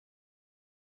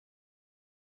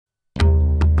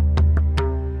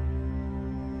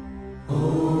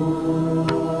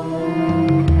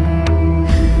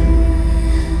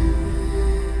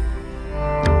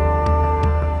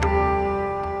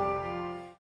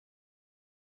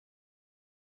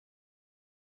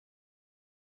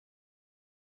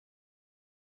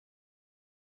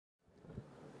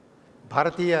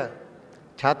Bharatiya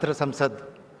Chhatra Samsad,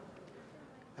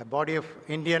 a body of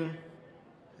Indian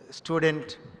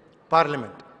student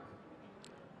parliament.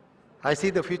 I see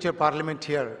the future parliament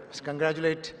here.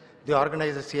 Congratulate the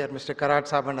organizers here, Mr. Karat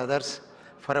Saab and others,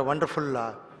 for a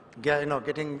wonderful,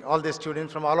 getting all the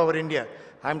students from all over India.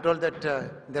 I'm told that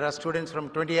there are students from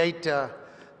 28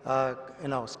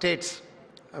 states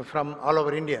from all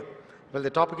over India. Well, the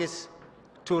topic is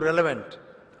too relevant,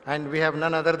 and we have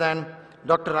none other than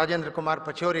Dr. Rajendra Kumar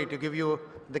Pachori to give you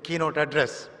the keynote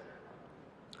address.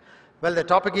 Well, the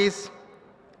topic is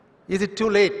it too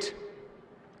late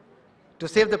to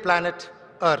save the planet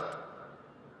Earth?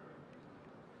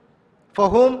 For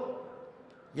whom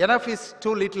enough is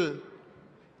too little,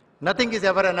 nothing is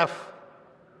ever enough.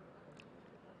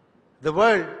 The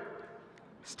world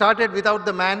started without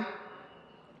the man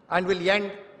and will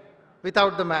end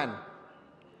without the man.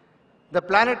 The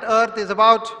planet Earth is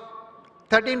about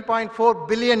 13.4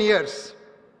 billion years.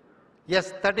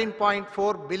 Yes,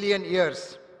 13.4 billion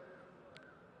years.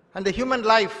 And the human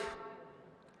life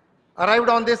arrived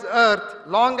on this earth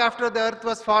long after the earth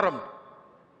was formed,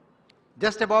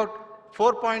 just about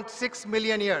 4.6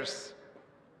 million years.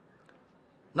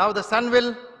 Now the sun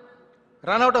will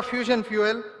run out of fusion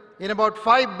fuel in about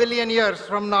 5 billion years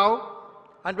from now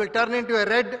and will turn into a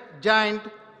red giant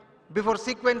before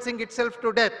sequencing itself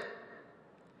to death.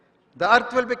 The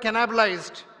earth will be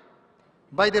cannibalized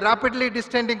by the rapidly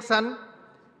descending sun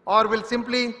or will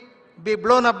simply be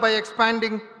blown up by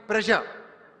expanding pressure.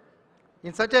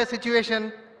 In such a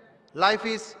situation, life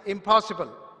is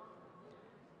impossible.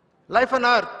 Life on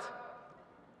Earth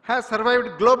has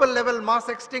survived global level mass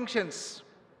extinctions.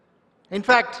 In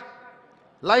fact,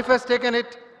 life has taken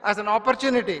it as an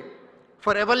opportunity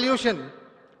for evolution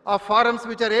of forms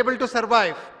which are able to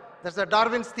survive. That's the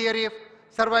Darwin's theory of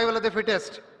survival of the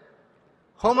fittest.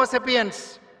 Homo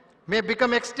sapiens may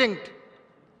become extinct,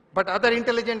 but other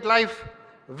intelligent life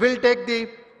will take the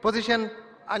position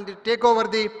and take over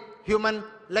the human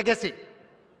legacy.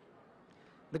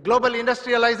 The global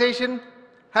industrialization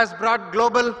has brought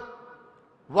global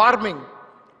warming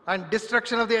and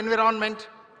destruction of the environment,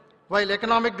 while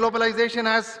economic globalization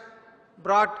has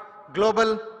brought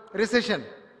global recession.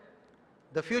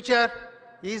 The future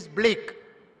is bleak.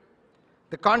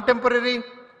 The contemporary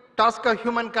task of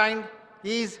humankind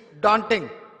is daunting.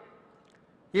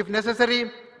 If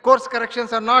necessary course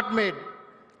corrections are not made,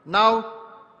 now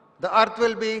the earth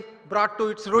will be brought to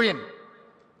its ruin.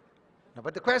 Now,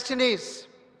 but the question is,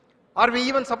 are we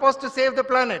even supposed to save the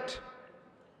planet?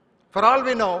 For all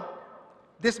we know,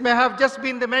 this may have just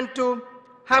been meant to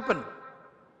happen,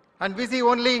 and we see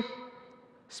only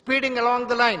speeding along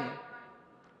the line.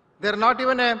 There may not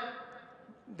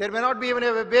be even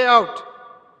a way out.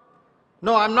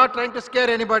 No, I'm not trying to scare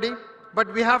anybody,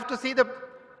 but we have to see the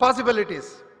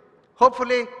possibilities.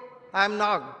 Hopefully, I'm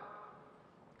not.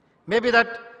 Maybe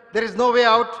that there is no way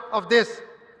out of this,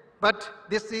 but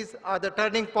this is the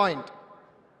turning point.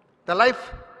 The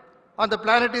life on the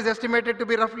planet is estimated to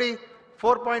be roughly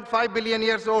 4.5 billion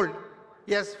years old.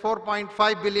 Yes,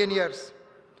 4.5 billion years.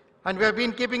 And we have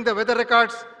been keeping the weather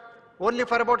records only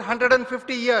for about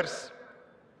 150 years.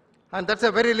 And that's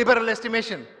a very liberal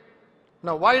estimation.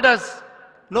 Now, why does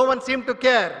no one seem to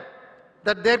care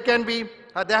that there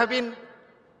have been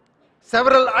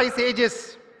several ice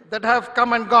ages that have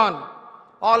come and gone,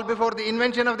 all before the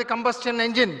invention of the combustion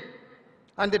engine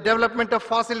and the development of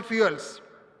fossil fuels?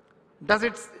 Does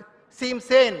it seem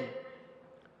sane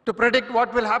to predict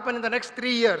what will happen in the next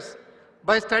 3 years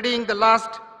by studying the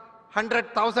last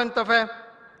 100,000th of a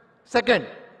second?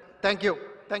 Thank you.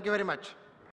 Thank you very much.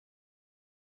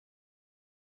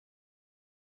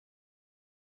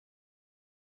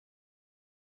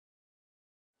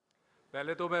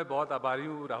 पहले तो मैं बहुत आभारी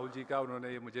हूँ राहुल जी का, उन्होंने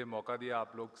ये मुझे मौका दिया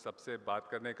आप लोग सबसे बात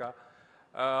करने का।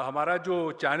 हमारा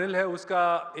जो चैनल है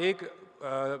उसका एक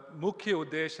मुख्य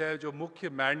उद्देश्य है, जो मुख्य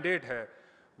मैंडेट है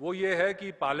वो ये है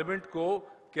कि पार्लियामेंट को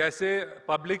कैसे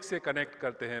पब्लिक से कनेक्ट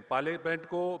करते हैं।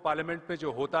 पार्लियामेंट में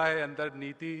जो होता है अंदर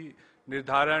नीति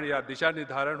निर्धारण या दिशा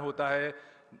निर्धारण होता है,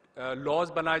 लॉज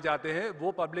बनाए जाते हैं,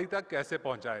 वो पब्लिक तक कैसे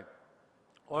पहुंचाएं।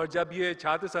 और जब ये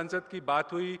छात्र संसद की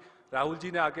बात हुई, राहुल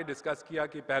जी ने आके डिस्कस किया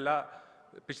कि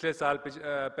पिछले साल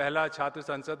पहला छात्र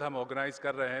संसद हम ऑर्गेनाइज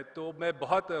कर रहे हैं, तो मैं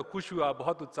बहुत खुश हुआ,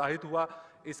 बहुत उत्साहित हुआ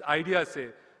इस आइडिया से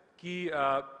कि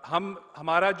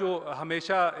हमारा जो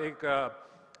हमेशा एक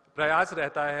प्रयास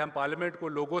रहता है, हम पार्लियामेंट को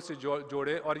लोगों से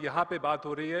जोड़े, और यहाँ पे बात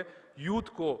हो रही है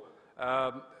यूथ को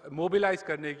मोबिलाइज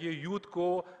करने की, यूथ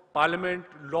को पार्लियामेंट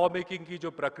लॉ मेकिंग की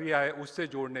जो प्रक्रिया है उससे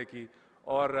जोड़ने की।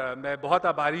 और मैं बहुत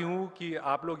आभारी हूँ कि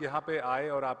आप लोग यहाँ पे आए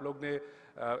और आप लोग ने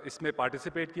इसमें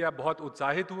पार्टिसिपेट किया। बहुत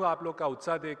उत्साहित हूँ आप लोग का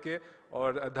उत्साह देख के,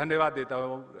 और धन्यवाद देता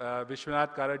हूँ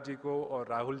विश्वनाथ कारक जी को और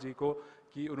राहुल जी को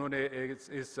कि उन्होंने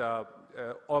इस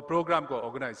प्रोग्राम को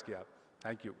ऑर्गेनाइज किया।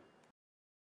 Thank you.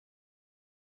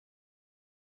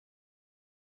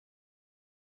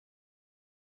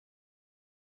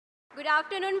 Good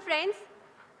afternoon, friends,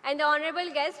 and the honorable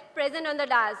guests present on the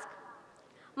dais.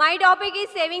 My topic is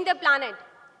saving the planet.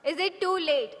 Is it too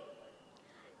late?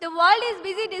 The world is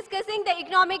busy discussing the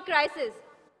economic crisis.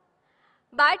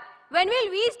 But when will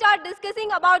we start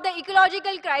discussing about the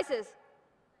ecological crisis?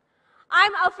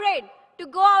 I'm afraid to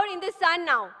go out in the sun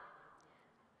now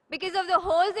because of the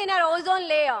holes in our ozone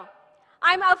layer.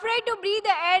 I'm afraid to breathe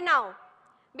the air now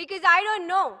because I don't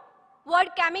know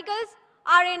what chemicals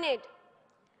are in it.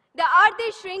 The earth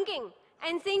is shrinking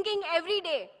and sinking every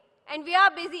day, and we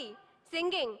are busy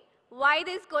singing, "Why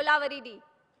this Kolavaridi?"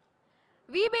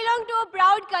 We belong to a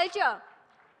proud culture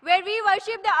where we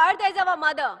worship the earth as our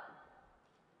mother.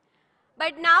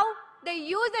 But now, the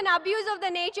use and abuse of the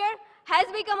nature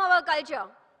has become our culture.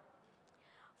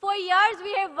 For years,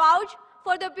 we have vouched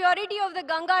for the purity of the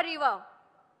Ganga river.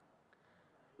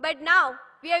 But now,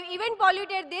 we have even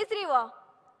polluted this river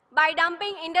by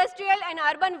dumping industrial and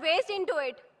urban waste into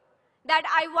it, that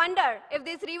I wonder if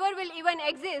this river will even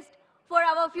exist for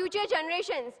our future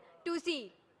generations to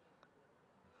see.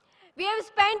 We have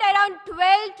spent around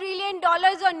 $12 trillion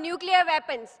on nuclear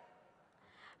weapons,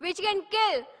 which can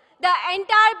kill the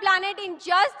entire planet in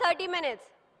just 30 minutes.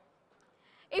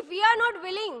 If we are not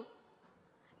willing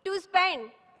to spend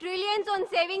trillions on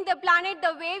saving the planet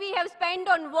the way we have spent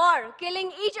on war,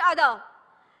 killing each other,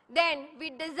 then we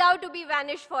deserve to be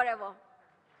vanished forever.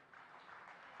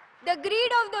 The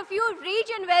greed of the few rich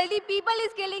and wealthy people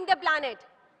is killing the planet.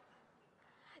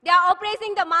 They are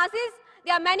oppressing the masses,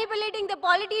 they are manipulating the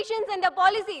politicians and the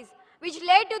policies, which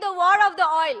led to the war of the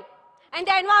oil and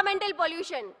the environmental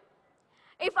pollution.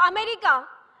 If America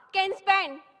can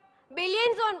spend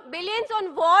billions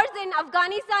on wars in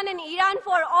Afghanistan and Iran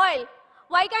for oil,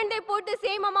 why can't they put the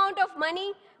same amount of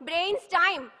money, brains,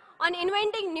 time on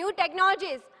inventing new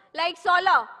technologies like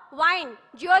solar, wind,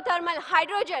 geothermal,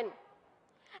 hydrogen?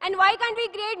 And why can't we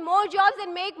create more jobs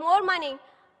and make more money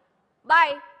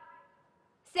by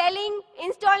selling,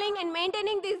 installing, and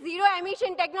maintaining these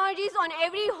zero-emission technologies on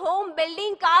every home,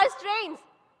 building, cars, trains?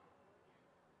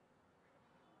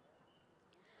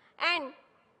 And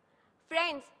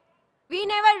friends, we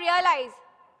never realize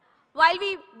while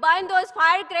we burn those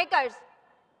firecrackers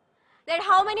that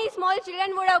how many small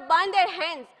children would have burned their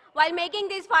hands while making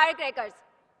these firecrackers.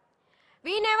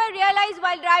 We never realize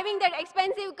while driving that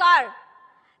expensive car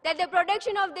that the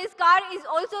production of this car is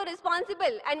also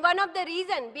responsible and one of the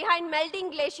reasons behind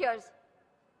melting glaciers.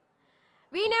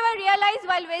 We never realize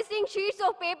while wasting sheets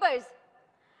of papers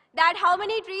that how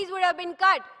many trees would have been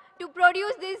cut to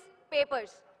produce these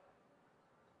papers.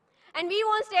 And we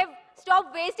won't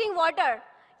stop wasting water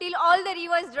till all the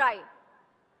rivers dry.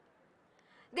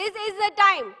 This is the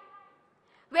time.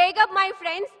 Wake up, my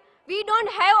friends. We don't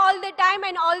have all the time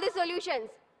and all the solutions.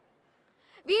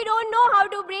 We don't know how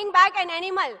to bring back an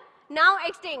animal now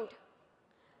extinct.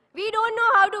 We don't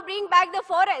know how to bring back the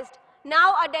forest,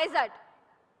 now a desert.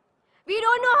 We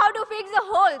don't know how to fix the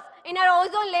holes in our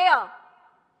ozone layer.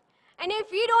 And if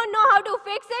we don't know how to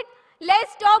fix it,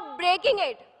 let's stop breaking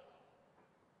it.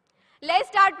 Let's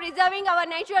start preserving our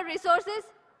natural resources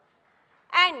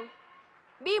and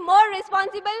be more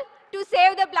responsible to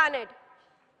save the planet.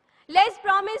 Let's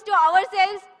promise to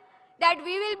ourselves that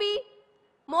we will be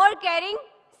more caring,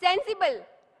 sensible,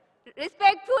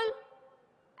 respectful,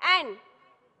 and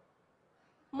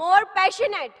more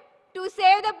passionate to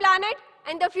save the planet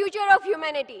and the future of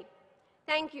humanity.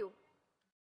 Thank you.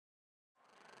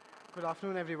 Good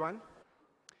afternoon, everyone.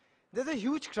 There's a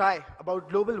huge cry about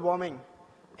global warming,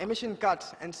 emission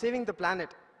cuts, and saving the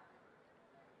planet.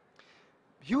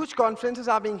 Huge conferences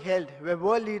are being held where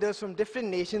world leaders from different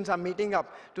nations are meeting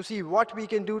up to see what we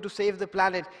can do to save the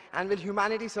planet and will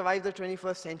humanity survive the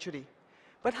 21st century.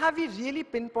 But have we really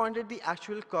pinpointed the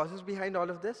actual causes behind all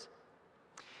of this?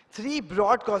 3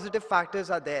 broad causative factors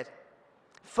are there.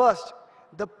 First,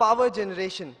 the power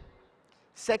generation.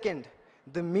 Second,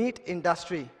 the meat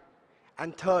industry.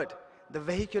 And third, the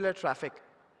vehicular traffic.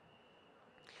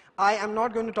 I am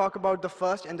not going to talk about the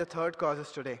first and the third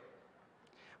causes today.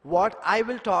 What I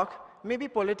will talk may be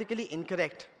politically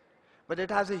incorrect, but it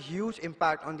has a huge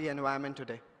impact on the environment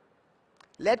today.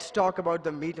 Let's talk about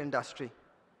the meat industry.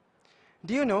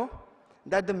 Do you know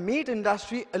that the meat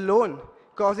industry alone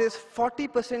causes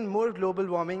 40% more global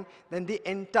warming than the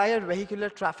entire vehicular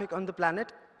traffic on the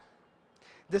planet?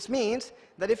 This means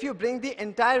that if you bring the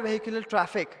entire vehicular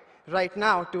traffic right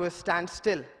now to a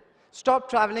standstill, stop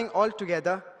traveling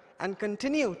altogether, and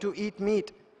continue to eat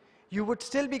meat, you would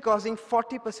still be causing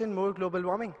 40% more global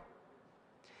warming.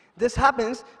 This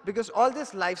happens because all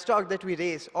this livestock that we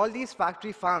raise, all these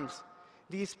factory farms,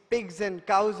 these pigs and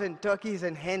cows and turkeys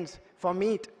and hens for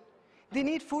meat, they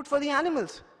need food for the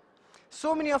animals.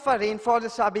 So many of our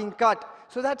rainforests are being cut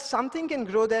so that something can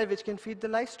grow there which can feed the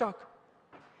livestock.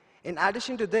 In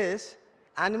addition to this,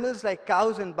 animals like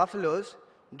cows and buffaloes,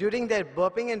 during their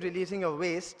burping and releasing of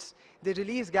wastes, they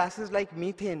release gases like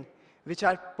methane, which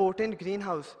are potent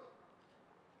greenhouse.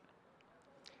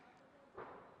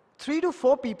 3 to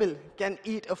 4 people can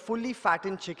eat a fully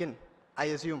fattened chicken, I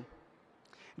assume.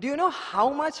 Do you know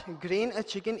how much grain a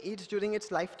chicken eats during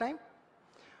its lifetime?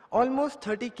 Almost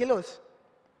 30 kilos.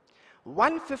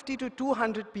 150 to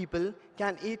 200 people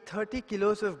can eat 30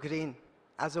 kilos of grain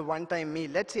as a one-time meal,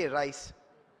 let's say rice.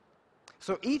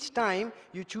 So each time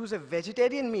you choose a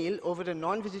vegetarian meal over a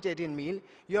non-vegetarian meal,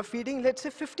 you're feeding, let's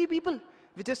say, 50 people,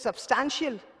 which is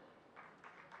substantial.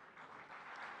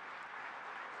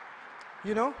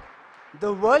 You know,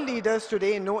 the world leaders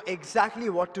today know exactly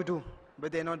what to do,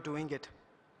 but they're not doing it.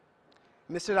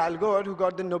 Mr. Al Gore, who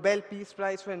got the Nobel Peace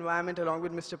Prize for Environment along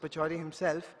with Mr. Pachauri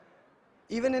himself,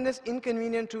 even in his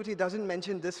inconvenient truth, he doesn't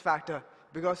mention this factor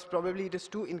because probably it is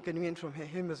too inconvenient for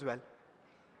him as well.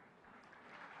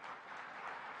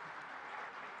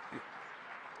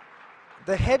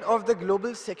 The head of the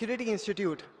Global Security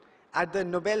Institute at the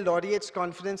Nobel Laureates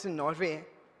Conference in Norway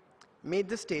made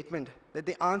the statement that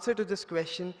the answer to this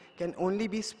question can only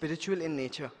be spiritual in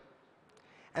nature.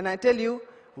 And I tell you,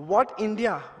 what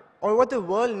India or what the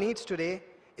world needs today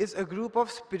is a group of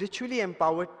spiritually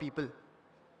empowered people.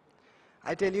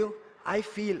 I tell you, I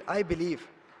feel, I believe,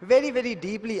 very, very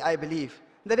deeply I believe,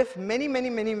 that if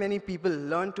many people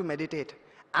learn to meditate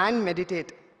and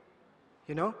meditate,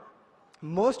 you know,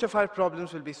 most of our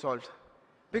problems will be solved.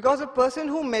 Because a person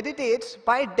who meditates,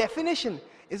 by definition,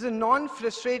 is a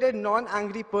non-frustrated,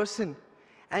 non-angry person.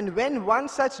 And when one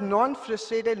such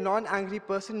non-frustrated, non-angry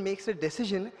person makes a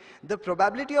decision, the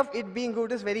probability of it being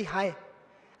good is very high.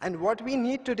 And what we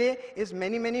need today is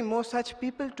many more such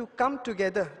people to come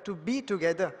together, to be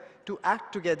together, to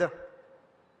act together.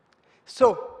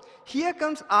 So, here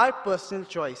comes our personal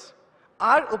choice,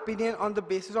 our opinion on the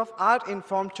basis of our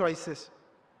informed choices.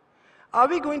 Are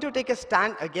we going to take a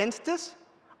stand against this,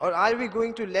 or are we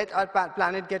going to let our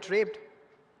planet get raped?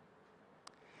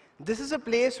 This is a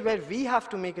place where we have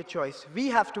to make a choice. We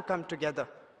have to come together.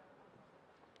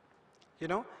 You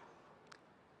know,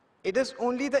 it is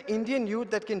only the Indian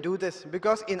youth that can do this,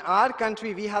 because in our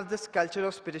country we have this culture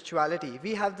of spirituality.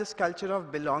 We have this culture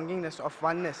of belongingness, of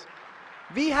oneness.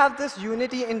 We have this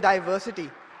unity in diversity,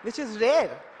 which is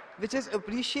rare, which is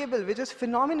appreciable, which is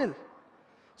phenomenal.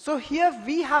 So here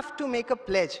we have to make a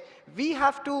pledge. We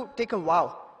have to take a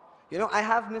vow. You know, I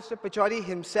have Mr. Pachauri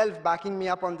himself backing me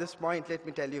up on this point, let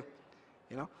me tell you.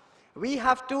 You know, we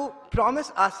have to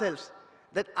promise ourselves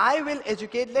that I will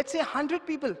educate, let's say, 100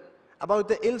 people about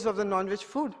the ills of the non-veg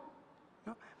food.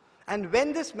 You know? And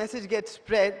when this message gets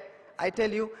spread, I tell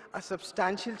you, a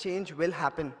substantial change will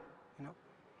happen. You know?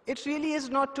 It really is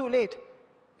not too late.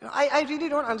 You know, I really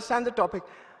don't understand the topic.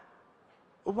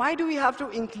 Why do we have to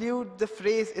include the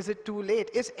phrase, is it too late?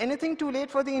 Is anything too late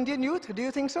for the Indian youth? Do you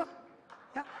think so?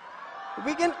 Yeah.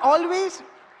 We can always,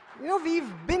 you know,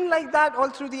 we've been like that all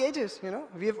through the ages, you know.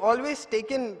 We have always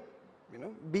taken, you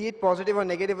know, be it positive or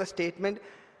negative a statement,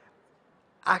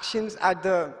 actions at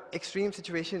the extreme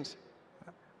situations.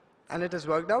 And it has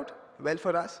worked out well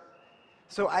for us.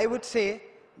 So I would say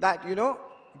that, you know,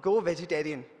 go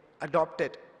vegetarian, adopt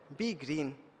it, be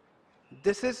green.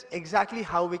 This is exactly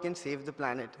how we can save the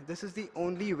planet. This is the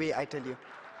only way, I tell you.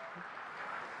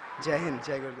 Jai Hind,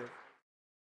 Jai Gurudev.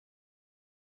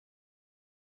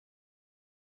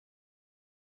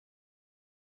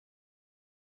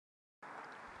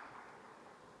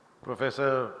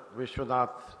 Professor Vishwanath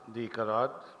D.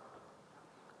 Karad,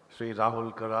 Sri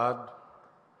Rahul Karad,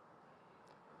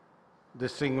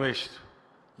 distinguished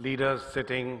leaders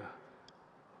sitting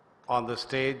on the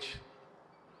stage,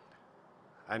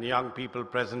 and young people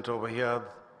present over here,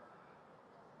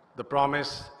 the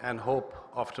promise and hope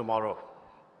of tomorrow.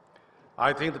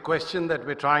 I think the question that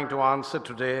we're trying to answer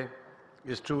today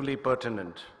is truly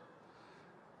pertinent.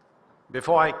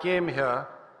 Before I came here,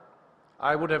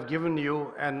 I would have given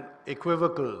you an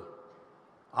equivocal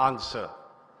answer.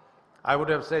 I would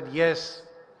have said, yes,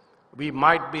 we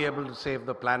might be able to save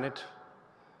the planet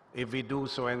if we do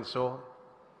so and so,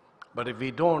 but if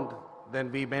we don't,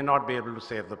 then we may not be able to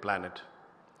save the planet.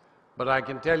 But I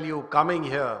can tell you, coming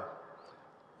here,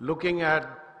 looking at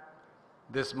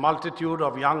this multitude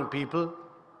of young people,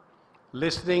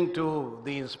 listening to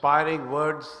the inspiring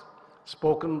words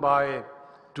spoken by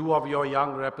two of your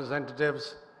young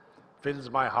representatives, fills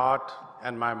my heart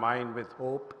and my mind with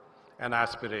hope and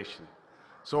aspiration.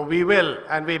 So we will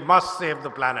and we must save the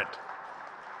planet.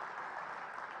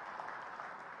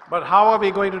 But how are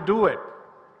we going to do it?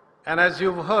 And as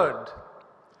you've heard,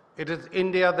 it is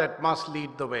India that must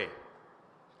lead the way.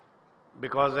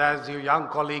 Because as your young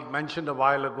colleague mentioned a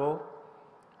while ago,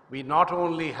 we not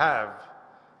only have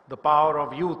the power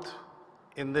of youth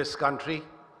in this country.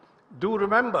 Do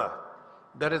remember,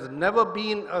 there has never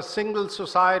been a single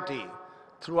society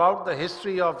throughout the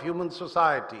history of human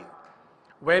society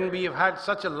when we have had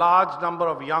such a large number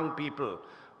of young people,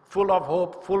 full of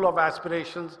hope, full of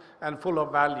aspirations, and full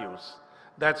of values.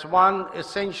 That's one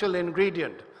essential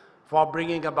ingredient for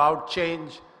bringing about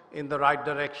change in the right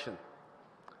direction.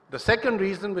 The second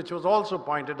reason, which was also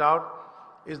pointed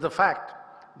out, is the fact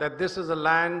that this is a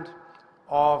land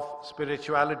of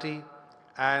spirituality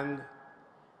and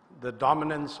the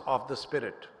dominance of the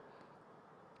spirit.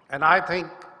 And I think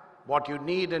what you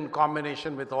need in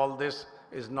combination with all this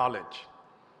is knowledge.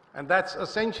 And that's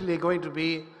essentially going to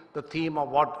be the theme of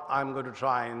what I'm going to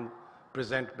try and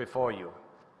present before you.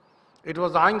 It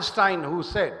was Einstein who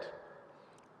said,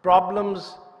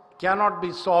 problems cannot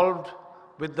be solved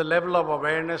with the level of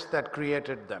awareness that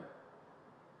created them.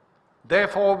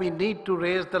 Therefore, we need to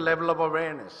raise the level of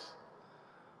awareness.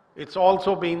 It's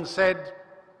also been said,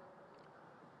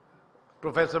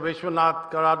 Professor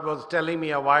Vishwanath Karad was telling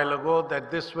me a while ago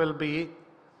that this will be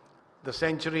the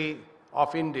century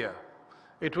of India.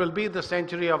 It will be the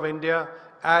century of India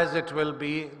as it will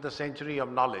be the century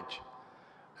of knowledge.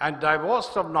 And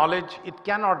divorced of knowledge, it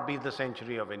cannot be the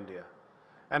century of India.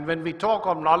 And when we talk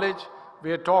of knowledge,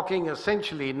 we are talking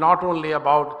essentially not only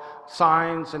about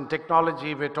science and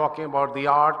technology, we're talking about the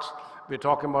arts, we're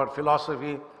talking about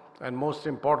philosophy, and most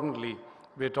importantly,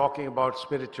 we're talking about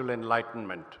spiritual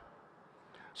enlightenment.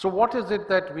 So what is it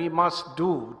that we must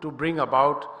do to bring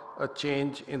about a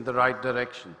change in the right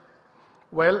direction?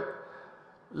 Well,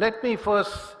 let me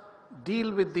first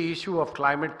deal with the issue of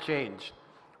climate change,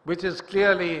 which is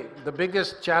clearly the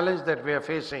biggest challenge that we are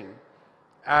facing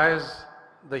as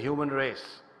the human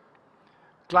race.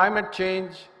 Climate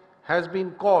change has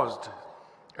been caused,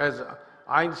 as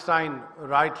Einstein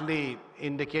rightly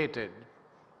indicated,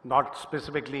 not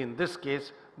specifically in this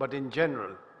case, but in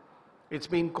general. It's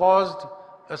been caused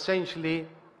essentially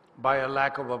by a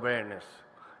lack of awareness.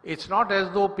 It's not as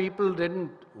though people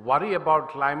didn't worry about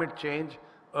climate change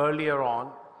earlier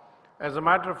on. As a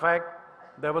matter of fact,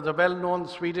 there was a well-known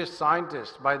Swedish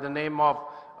scientist by the name of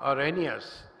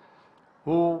Arrhenius,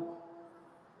 who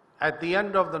at the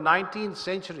end of the 19th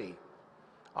century,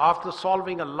 after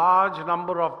solving a large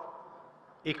number of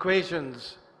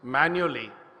equations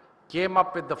manually, came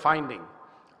up with the finding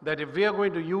that if we are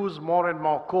going to use more and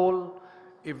more coal,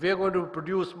 if we are going to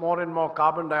produce more and more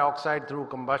carbon dioxide through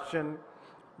combustion,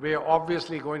 we are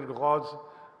obviously going to cause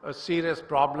a serious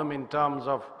problem in terms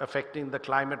of affecting the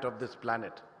climate of this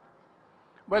planet.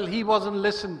 Well, he wasn't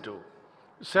listened to.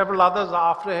 Several others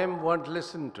after him weren't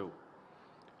listened to.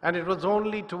 And it was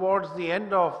only towards the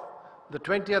end of the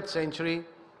 20th century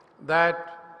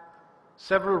that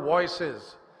several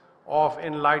voices of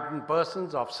enlightened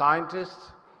persons, of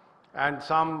scientists, and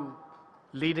some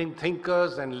leading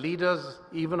thinkers and leaders,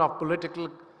 even of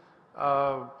political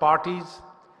parties,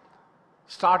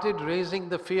 started raising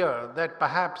the fear that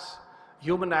perhaps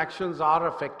human actions are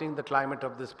affecting the climate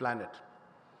of this planet.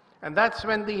 And that's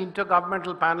when the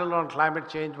Intergovernmental Panel on Climate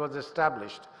Change was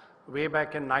established, way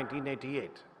back in 1988.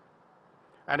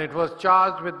 And it was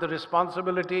charged with the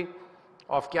responsibility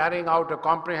of carrying out a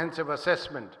comprehensive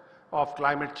assessment of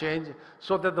climate change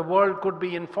so that the world could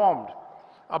be informed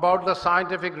about the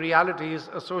scientific realities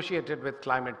associated with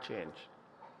climate change.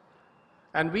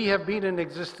 And we have been in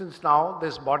existence now,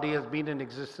 this body has been in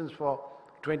existence for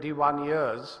 21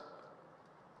 years.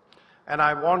 And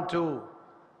I want to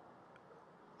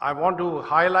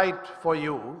highlight for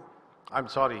you, I'm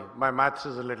sorry, my maths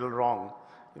is a little wrong.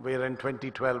 We're in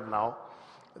 2012 now.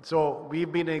 So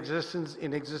we've been in existence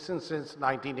since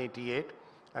 1988,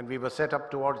 and we were set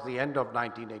up towards the end of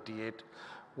 1988.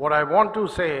 What I want to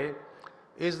say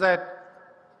is that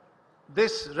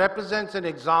this represents an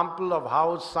example of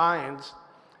how science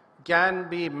can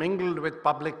be mingled with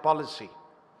public policy,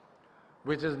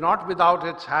 which is not without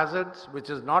its hazards, which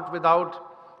is not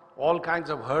without all kinds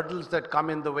of hurdles that come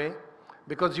in the way,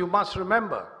 because you must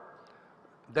remember,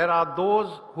 there are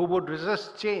those who would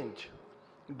resist change.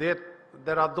 There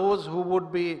are those who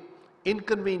would be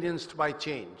inconvenienced by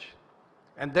change.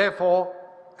 And therefore,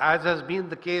 as has been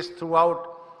the case throughout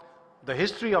the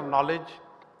history of knowledge,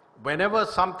 whenever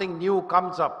something new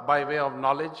comes up by way of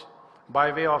knowledge,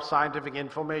 by way of scientific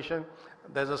information,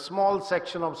 there's a small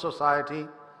section of society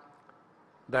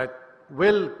that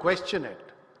will question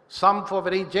it, some for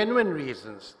very genuine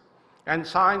reasons. And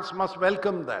science must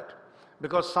welcome that,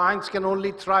 because science can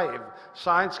only thrive,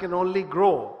 science can only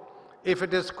grow if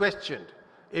it is questioned.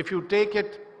 If you take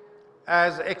it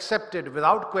as accepted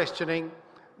without questioning,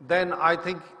 then I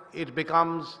think it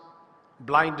becomes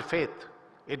blind faith.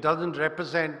 It doesn't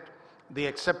represent the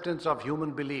acceptance of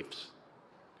human beliefs.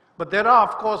 But there are,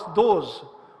 of course, those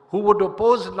who would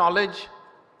oppose knowledge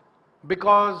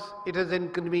because it is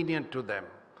inconvenient to them,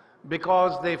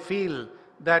 because they feel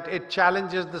that it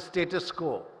challenges the status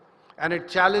quo and it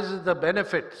challenges the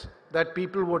benefits that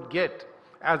people would get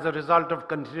as a result of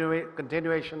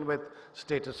continuation with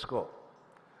status quo.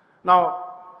 Now,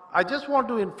 I just want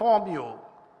to inform you,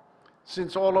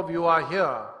 since all of you are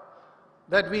here,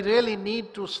 that we really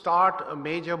need to start a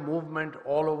major movement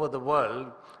all over the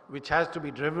world which has to be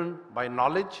driven by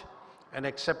knowledge and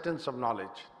acceptance of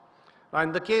knowledge. Now,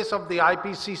 in the case of the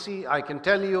IPCC, I can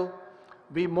tell you,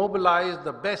 we mobilized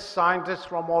the best scientists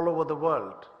from all over the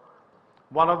world.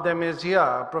 One of them is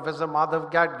here, Professor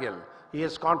Madhav Gadgil. He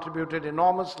has contributed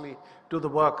enormously to the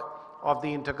work of the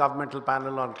Intergovernmental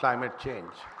Panel on Climate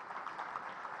Change.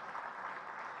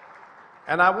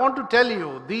 And I want to tell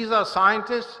you, these are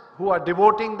scientists who are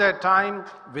devoting their time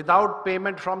without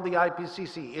payment from the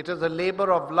IPCC. It is a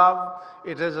labor of love,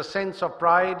 it is a sense of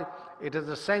pride, it is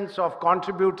a sense of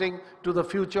contributing to the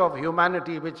future of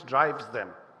humanity which drives them.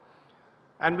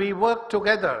 And we work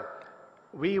together.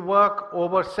 We work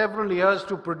over several years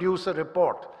to produce a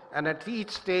report. And at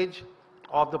each stage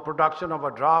of the production of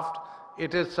a draft,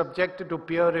 it is subjected to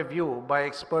peer review by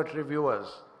expert reviewers.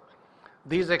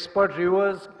 These expert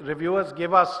reviewers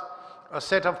give us a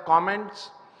set of comments.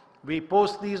 We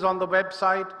post these on the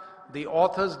website. The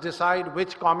authors decide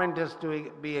which comment is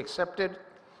to be accepted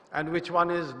and which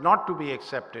one is not to be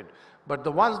accepted. But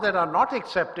the ones that are not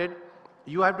accepted,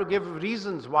 you have to give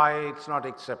reasons why it's not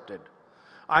accepted.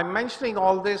 I'm mentioning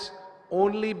all this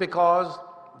only because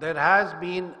there has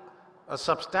been a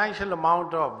substantial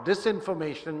amount of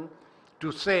disinformation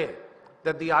to say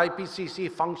that the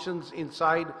IPCC functions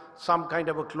inside some kind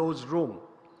of a closed room.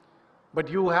 But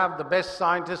you have the best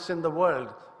scientists in the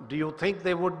world. Do you think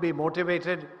they would be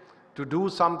motivated to do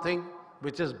something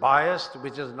which is biased,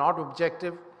 which is not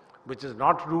objective, which is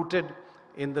not rooted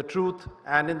in the truth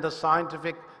and in the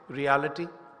scientific reality?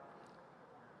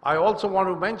 I also want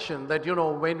to mention that,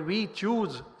 when we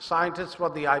choose scientists for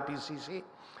the IPCC,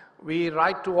 we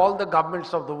write to all the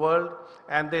governments of the world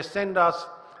and they send us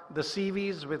the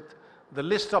CVs with the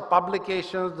list of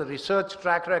publications, the research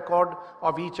track record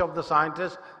of each of the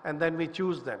scientists, and then we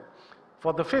choose them.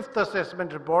 For the 5th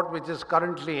assessment report, which is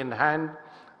currently in hand,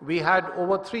 we had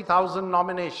over 3,000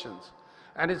 nominations.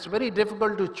 And it's very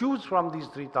difficult to choose from these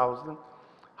 3,000.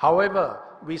 However,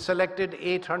 we selected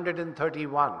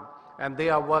 831, and they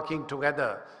are working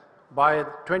together. By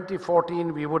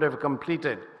 2014, we would have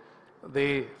completed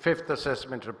the 5th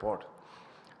assessment report.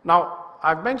 Now,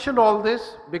 I've mentioned all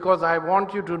this because I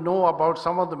want you to know about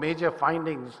some of the major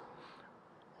findings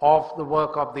of the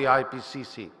work of the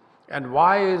IPCC. And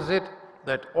why is it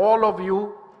that all of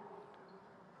you,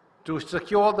 to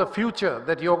secure the future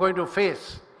that you're going to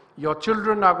face, your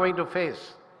children are going to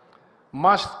face,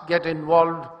 must get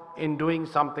involved in doing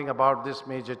something about this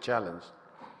major challenge?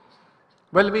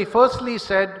 Well, we firstly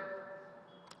said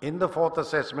in the 4th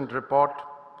assessment report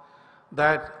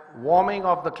that warming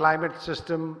of the climate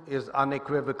system is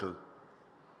unequivocal.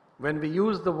 When we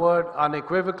use the word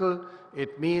unequivocal,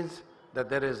 it means that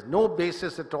there is no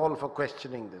basis at all for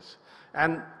questioning this.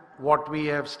 And what we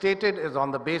have stated is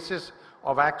on the basis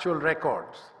of actual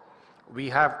records. We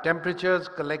have temperatures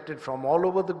collected from all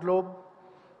over the globe,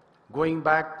 going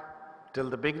back till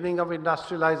the beginning of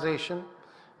industrialization,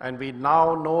 and we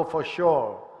now know for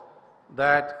sure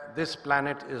that this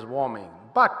planet is warming.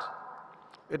 But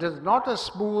it is not a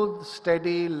smooth,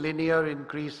 steady, linear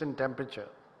increase in temperature.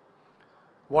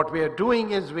 What we are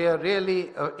doing is we are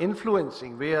really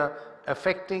influencing, we are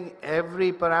affecting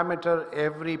every parameter,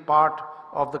 every part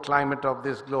of the climate of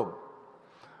this globe.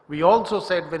 We also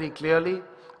said very clearly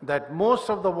that most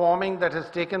of the warming that has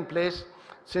taken place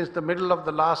since the middle of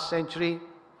the last century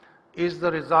is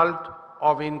the result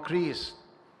of increase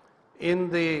in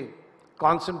the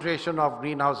concentration of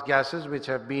greenhouse gases which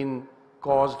have been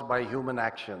caused by human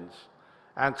actions,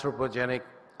 anthropogenic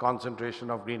concentration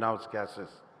of greenhouse gases.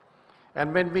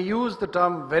 And when we use the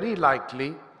term very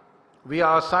likely, we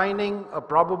are assigning a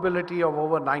probability of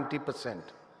over 90%.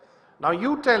 Now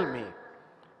you tell me,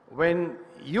 when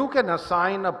you can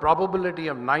assign a probability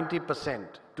of 90%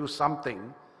 to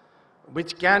something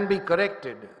which can be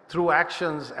corrected through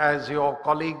actions, as your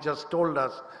colleague just told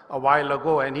us a while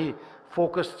ago, and he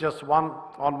focused just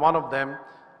on one of them,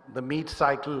 the meat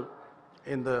cycle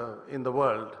in the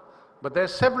world. But there are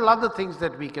several other things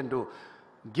that we can do.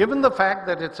 Given the fact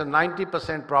that it's a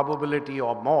 90% probability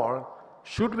or more,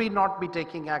 should we not be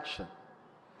taking action?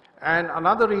 And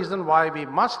another reason why we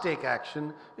must take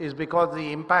action is because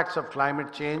the impacts of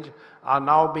climate change are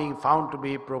now being found to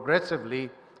be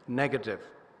progressively negative.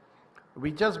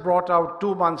 We just brought out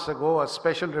 2 months ago a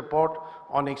special report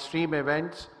on extreme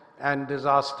events and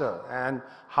disaster and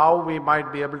how we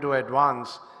might be able to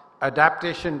advance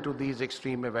adaptation to these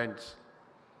extreme events.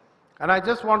 And I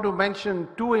just want to mention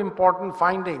 2 important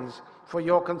findings for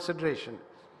your consideration.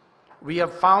 We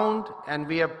have found and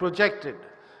we have projected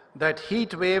that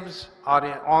heat waves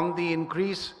are on the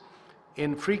increase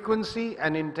in frequency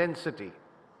and intensity.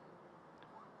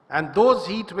 And those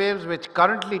heat waves which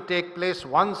currently take place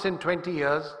once in 20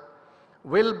 years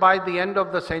will by the end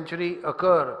of the century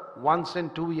occur once in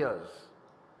 2 years.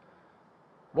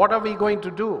 What are we going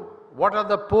to do? What are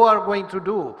the poor going to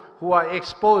do who are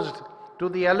exposed to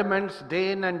the elements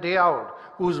day in and day out,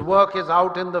 whose work is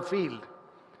out in the field?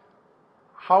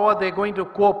 How are they going to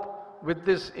cope with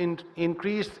this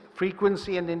increased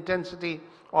frequency and intensity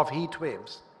of heat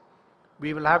waves?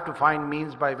 We will have to find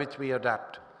means by which we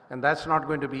adapt. And that's not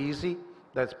going to be easy.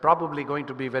 That's probably going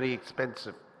to be very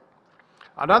expensive.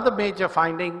 Another major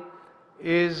finding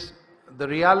is the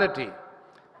reality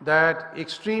that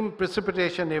extreme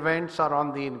precipitation events are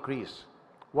on the increase.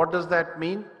 What does that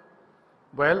mean?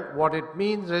 Well, what it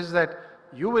means is that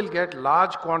you will get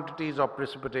large quantities of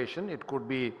precipitation. It could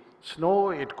be snow,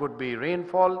 it could be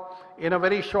rainfall in a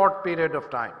very short period of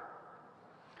time.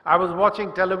 I was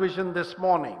watching television this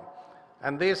morning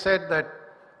and they said that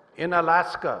in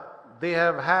Alaska, they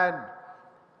have had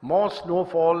more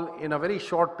snowfall in a very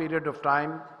short period of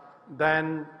time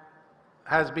than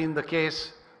has been the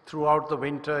case throughout the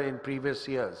winter in previous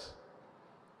years.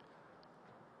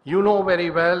 You know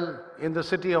very well, in the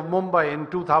city of Mumbai in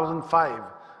 2005,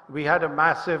 we had a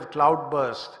massive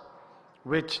cloudburst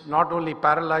which not only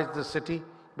paralyzed the city,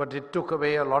 but it took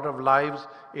away a lot of lives,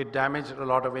 it damaged a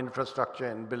lot of infrastructure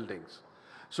and buildings.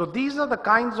 So these are the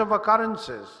kinds of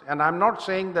occurrences, and I'm not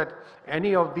saying that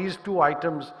any of these 2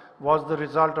 items was the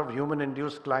result of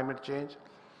human-induced climate change,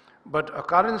 but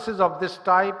occurrences of this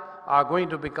type are going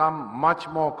to become much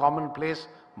more commonplace,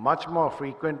 much more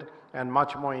frequent, and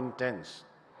much more intense.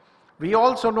 We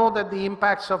also know that the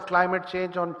impacts of climate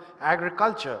change on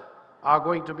agriculture are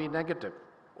going to be negative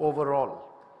overall.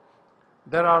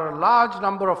 There are a large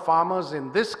number of farmers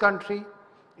in this country,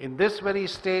 in this very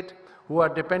state, who are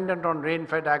dependent on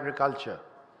rain-fed agriculture.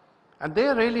 And they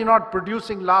are really not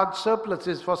producing large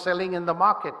surpluses for selling in the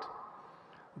market.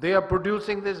 They are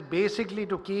producing this basically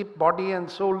to keep body and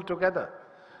soul together.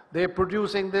 They are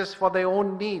producing this for their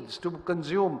own needs, to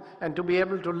consume and to be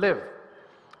able to live.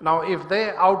 Now, if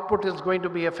their output is going to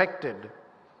be affected,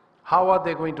 how are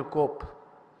they going to cope?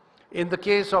 In the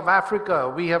case of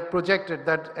Africa, we have projected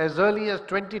that as early as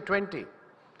 2020,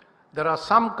 there are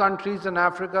some countries in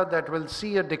Africa that will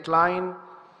see a decline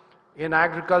in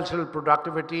agricultural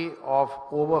productivity of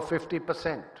over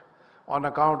 50% on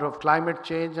account of climate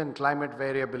change and climate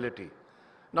variability.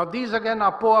 Now these again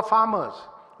are poor farmers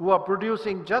who are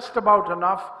producing just about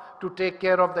enough to take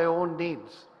care of their own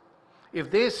needs.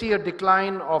 If they see a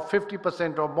decline of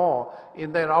 50% or more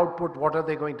in their output, what are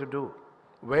they going to do?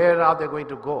 Where are they going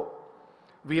to go?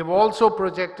 We have also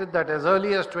projected that as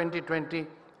early as 2020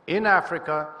 in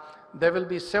Africa, there will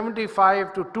be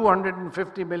 75 to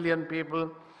 250 million people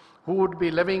who would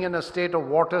be living in a state of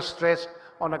water stress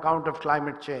on account of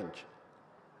climate change.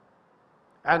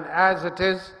 And as it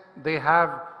is, they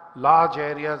have large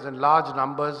areas and large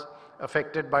numbers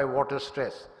affected by water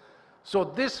stress. So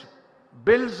this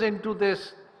builds into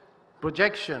this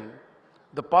projection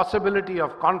the possibility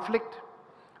of conflict,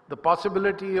 the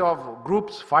possibility of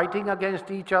groups fighting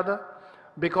against each other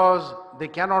because they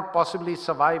cannot possibly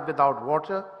survive without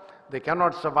water. They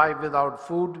cannot survive without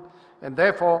food, and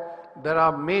therefore there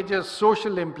are major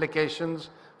social implications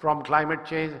from climate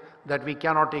change that we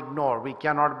cannot ignore, we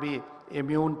cannot be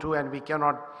immune to, and we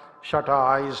cannot shut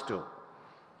our eyes to.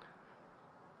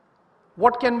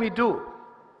 What can we do?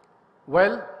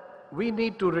 Well, we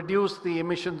need to reduce the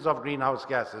emissions of greenhouse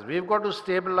gases. We've got to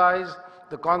stabilize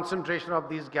the concentration of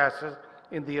these gases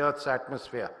in the Earth's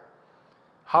atmosphere.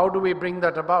 How do we bring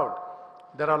that about?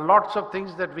 There are lots of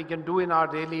things that we can do in our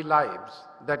daily lives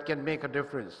that can make a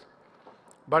difference.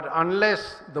 But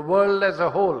unless the world as a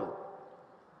whole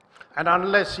And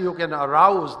unless you can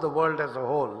arouse the world as a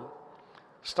whole,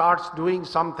 starts doing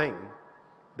something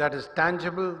that is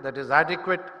tangible, that is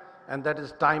adequate, and that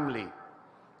is timely,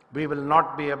 we will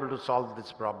not be able to solve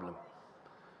this problem.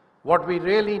 What we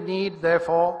really need,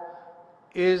 therefore,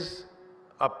 is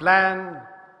a plan,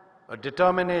 a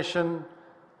determination,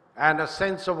 and a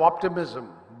sense of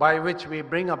optimism by which we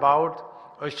bring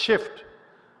about a shift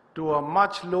to a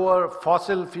much lower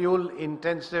fossil fuel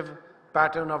intensive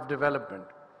pattern of development.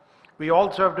 We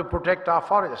also have to protect our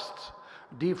forests.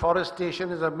 Deforestation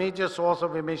is a major source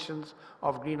of emissions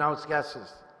of greenhouse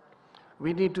gases.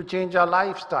 We need to change our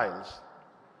lifestyles,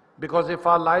 because if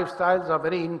our lifestyles are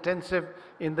very intensive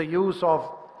in the use of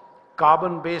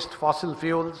carbon-based fossil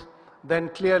fuels, then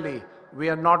clearly we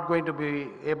are not going to be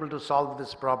able to solve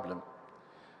this problem.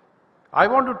 I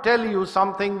want to tell you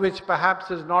something which perhaps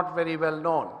is not very well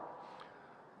known.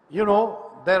 You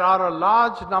know, there are a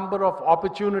large number of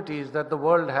opportunities that the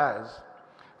world has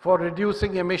for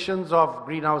reducing emissions of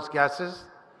greenhouse gases,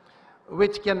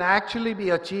 which can actually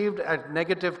be achieved at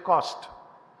negative cost.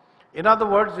 In other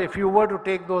words, if you were to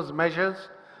take those measures,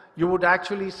 you would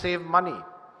actually save money.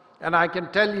 And I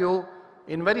can tell you,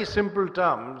 in very simple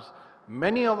terms,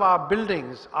 many of our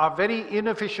buildings are very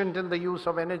inefficient in the use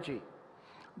of energy.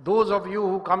 Those of you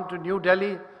who come to New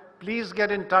Delhi, please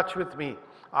get in touch with me.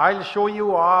 I'll show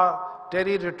you our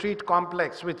Terry Retreat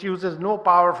Complex, which uses no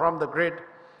power from the grid,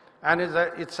 and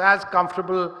it's as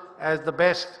comfortable as the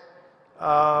best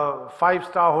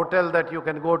five-star hotel that you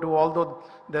can go to, although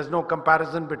there's no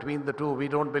comparison between the two. We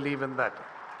don't believe in that.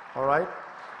 All right?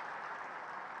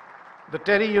 The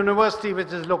Terry University,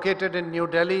 which is located in New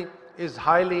Delhi, is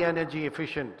highly energy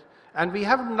efficient. And we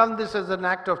haven't done this as an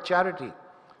act of charity.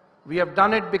 We have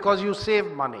done it because you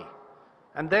save money.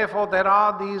 And therefore, there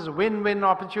are these win-win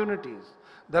opportunities.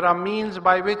 There are means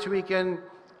by which we can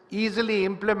easily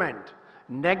implement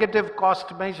negative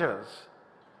cost measures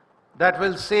that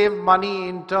will save money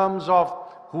in terms of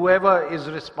whoever is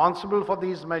responsible for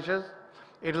these measures.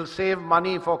 It will save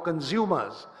money for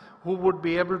consumers who would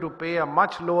be able to pay a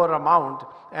much lower amount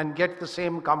and get the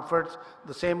same comforts,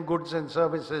 the same goods and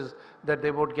services that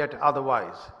they would get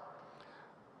otherwise.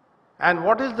 And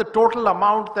what is the total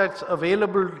amount that's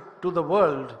available to the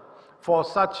world for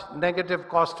such negative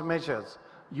cost measures?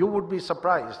 You would be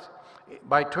surprised.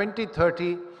 By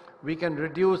 2030, we can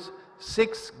reduce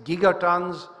 6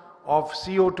 gigatons of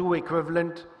CO2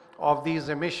 equivalent of these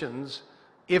emissions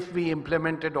if we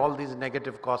implemented all these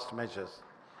negative cost measures.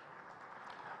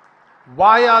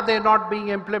 Why are they not being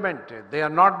implemented? They are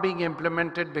not being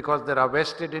implemented because there are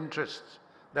vested interests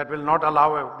that will not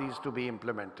allow these to be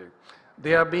implemented.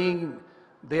 They are being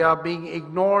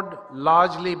ignored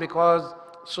largely because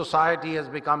society has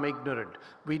become ignorant.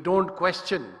 We don't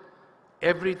question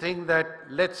everything that,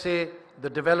 let's say, the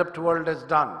developed world has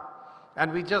done,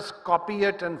 and we just copy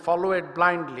it and follow it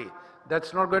blindly.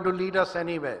 That's not going to lead us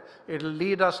anywhere. It will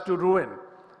lead us to ruin.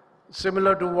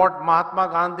 Similar to what Mahatma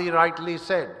Gandhi rightly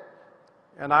said.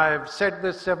 And I have said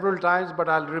this several times, but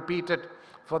I'll repeat it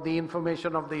for the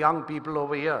information of the young people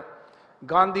over here.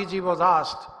 Gandhiji was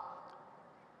asked,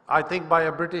 I think by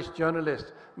a British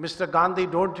journalist, Mr. Gandhi,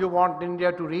 don't you want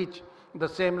India to reach the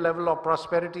same level of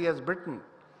prosperity as Britain?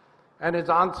 And his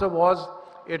answer was,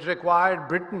 it required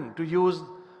Britain to use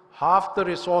half the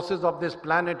resources of this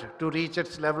planet to reach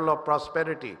its level of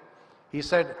prosperity. He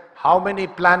said, how many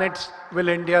planets will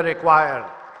India require?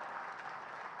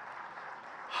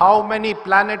 How many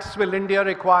planets will India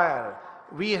require?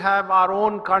 We have our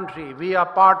own country. We are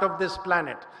part of this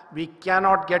planet. We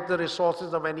cannot get the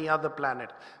resources of any other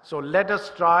planet. So let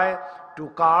us try to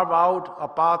carve out a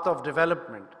path of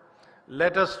development.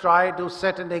 Let us try to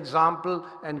set an example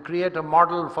and create a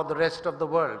model for the rest of the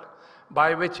world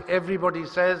by which everybody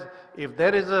says, if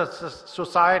there is a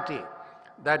society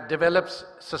that develops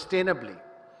sustainably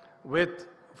with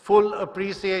full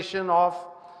appreciation of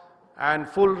and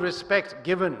full respect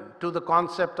given to the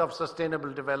concept of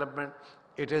sustainable development,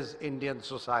 it is Indian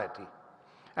society.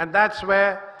 And that's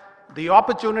where the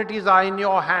opportunities are in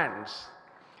your hands.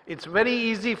 It's very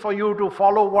easy for you to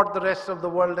follow what the rest of the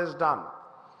world has done.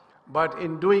 But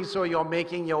in doing so, you're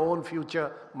making your own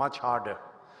future much harder.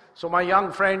 So my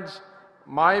young friends,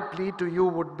 my plea to you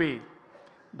would be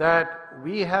that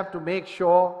we have to make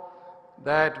sure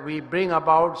that we bring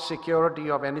about security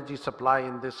of energy supply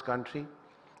in this country.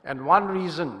 And one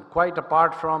reason, quite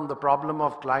apart from the problem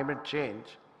of climate change,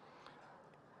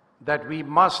 that we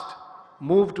must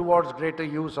move towards greater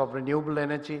use of renewable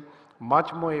energy,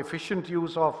 much more efficient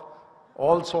use of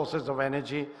all sources of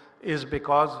energy, is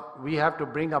because we have to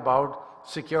bring about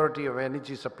security of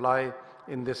energy supply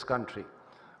in this country.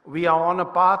 We are on a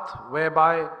path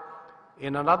whereby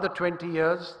in another 20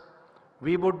 years,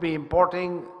 we would be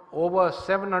importing over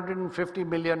 750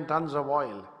 million tons of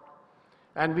oil,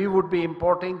 and we would be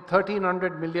importing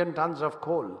 1,300 million tons of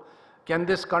coal. Can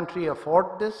this country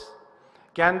afford this?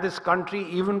 Can this country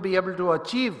even be able to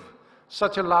achieve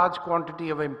such a large quantity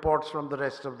of imports from the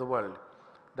rest of the world?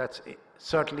 That's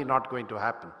certainly not going to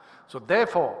happen. So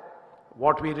therefore,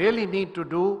 what we really need to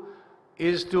do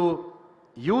is to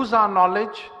use our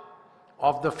knowledge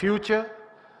of the future,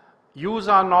 use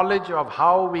our knowledge of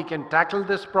how we can tackle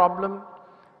this problem,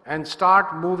 and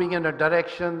start moving in a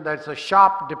direction that's a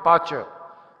sharp departure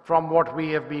from what we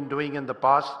have been doing in the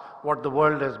past, what the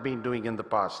world has been doing in the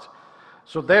past.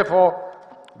 So therefore,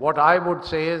 what I would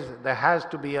say is there has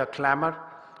to be a clamor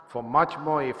for much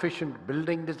more efficient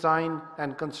building design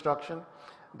and construction.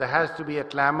 There has to be a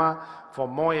clamor for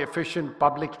more efficient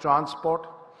public transport.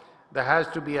 There has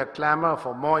to be a clamor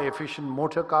for more efficient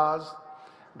motor cars.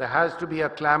 There has to be a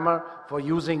clamor for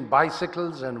using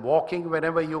bicycles and walking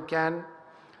whenever you can,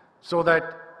 so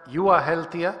that you are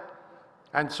healthier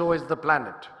and so is the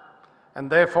planet. And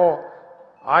therefore,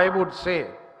 I would say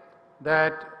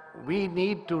that we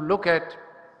need to look at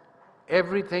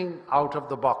everything out of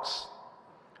the box.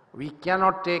 We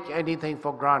cannot take anything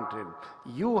for granted.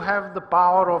 You have the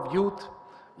power of youth,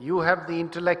 you have the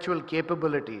intellectual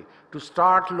capability to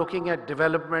start looking at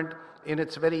development in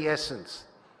its very essence.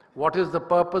 What is the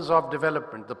purpose of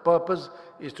development? The purpose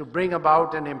is to bring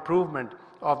about an improvement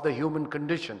of the human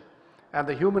condition. And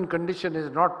the human condition is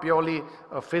not purely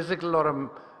a physical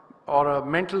or a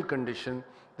mental condition.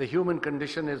 The human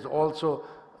condition is also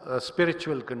a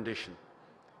spiritual condition.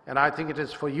 And I think it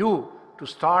is for you to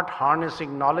start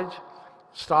harnessing knowledge,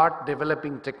 start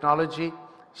developing technology,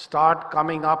 start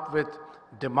coming up with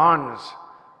demands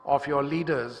of your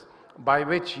leaders by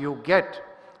which you get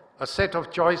a set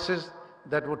of choices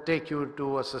that would take you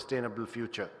to a sustainable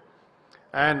future.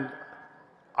 And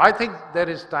I think there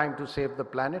is time to save the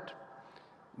planet,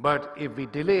 but if we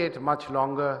delay it much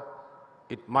longer,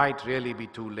 it might really be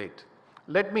too late.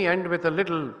 Let me end with a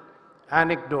little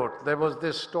anecdote. There was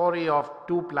this story of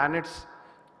two planets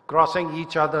crossing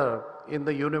each other in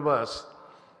the universe,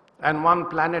 and one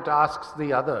planet asks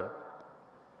the other,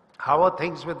 "How are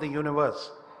things with the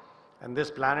universe?" And this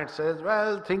planet says,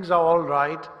 "Well, things are all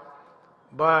right,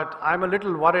 but I'm a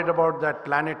little worried about that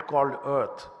planet called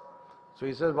Earth." So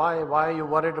he says, why are you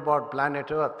worried about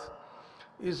planet Earth?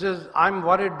 He says, "I'm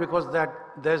worried because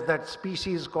there's that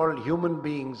species called human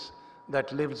beings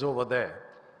that lives over there."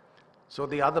 So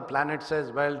the other planet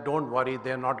says, "Well, don't worry,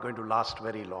 they're not going to last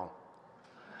very long."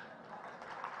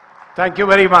 Thank you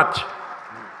very much.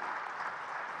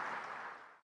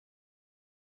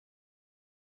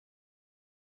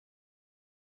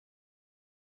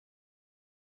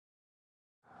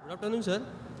 Good afternoon, sir.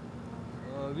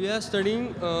 We are studying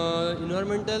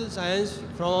environmental science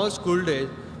from our school days,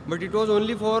 but it was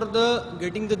only for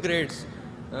getting the grades.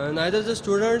 Neither the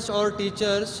students or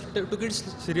teachers took it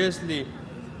seriously,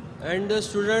 and the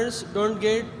students don't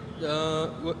get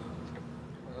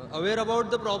aware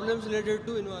about the problems related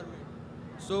to environment.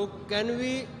 So can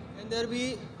there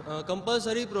be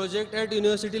compulsory project at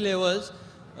university levels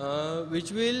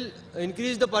which will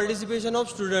increase the participation of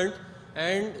students,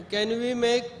 and can we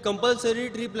make compulsory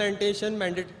tree plantation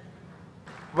mandate?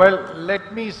 Well,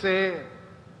 let me say,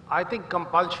 I think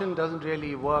compulsion doesn't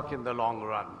really work in the long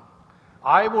run.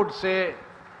 I would say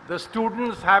the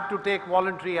students have to take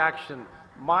voluntary action.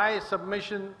 My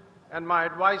submission and my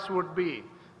advice would be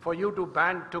for you to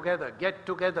band together, get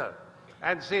together,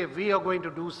 and say, we are going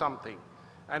to do something.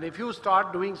 And if you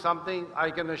start doing something, I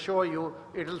can assure you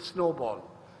it'll snowball.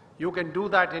 You can do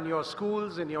that in your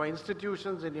schools, in your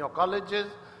institutions, in your colleges.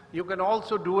 You can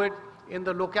also do it in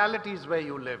the localities where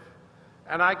you live.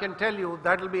 And I can tell you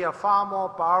that'll be a far more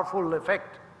powerful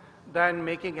effect than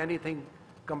making anything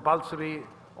compulsory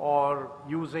or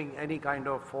using any kind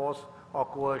of force or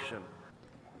coercion.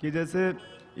 कि जैसे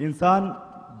इंसान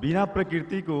बिना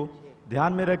प्रकृति को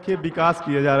ध्यान में रखे विकास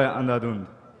किया जा रहा है अंधाधुंध।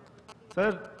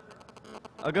 सर,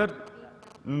 अगर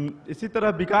इसी तरह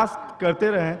विकास करते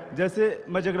रहें, जैसे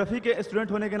मैं ज्योग्राफी के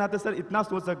स्टूडेंट होने के नाते सर इतना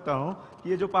सोच सकता हूं कि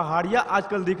ये जो पहाड़ियां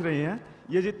आजकल दिख रही हैं,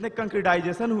 ये जितने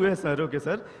कंक्रीटाइजेशन हुए हैं शहरों के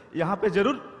सर, यहाँ पे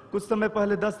जरूर कुछ समय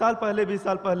पहले 10 साल पहले 20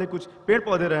 साल पहले कुछ पेड़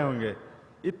पौधे रहे होंगे।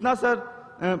 इतना सर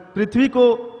पृथ्वी को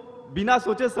बिना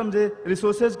सोचे समझे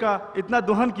रिसोर्सेज का इतना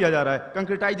दोहन किया जा रहा है,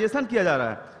 कंक्रीटाइजेशन किया जा रहा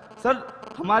है। सर,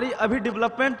 हमारी अभी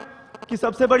डेवलपमेंट की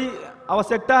सबसे बड़ी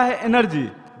आवश्यकता है एनर्जी,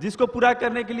 जिसको पूरा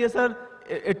करने के लिए सर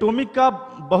एटॉमिक का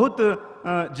बहुत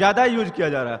ज़्यादा यूज किया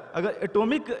जा रहा है। अगर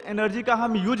एटॉमिक एनर्जी का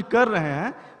हम यूज कर रहे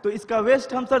हैं तो इसका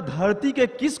वेस्ट हम सर धरती के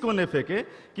किस कोने फेंके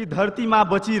कि धरती माँ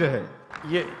बची रहे।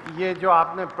 ये जो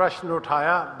आपने प्रश्न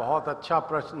उठाया बहुत अच्छा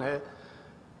प्रश्न है।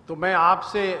 तो मैं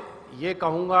आपसे ये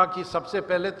कहूँगा कि सबसे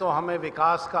पहले तो हमें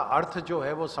विकास का अर्थ जो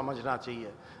है वो समझना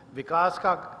चाहिए। विकास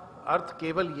का अर्थ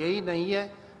केवल यही नहीं है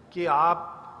कि आप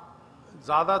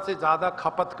ज़्यादा से ज़्यादा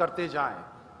खपत करते जाएं,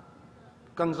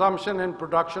 consumption and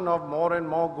production of more and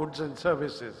more goods and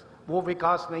services, वो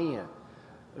विकास नहीं है।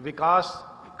 विकास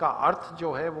का अर्थ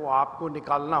जो है वो आपको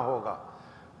निकालना होगा।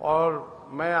 और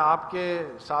मैं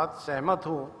आपके साथ सहमत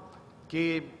हूँ कि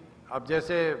अब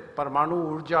जैसे परमाणु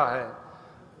ऊर्जा है,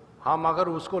 हम अगर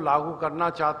उसको लागू करना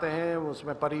चाहते हैं,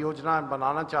 उसमें परियोजनाएं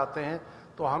बनाना चाहते हैं,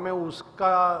 तो हमें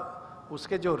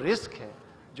उसके जो रिस्क हैं,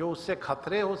 जो उससे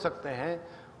खतरे हो सकते हैं,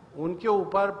 उनके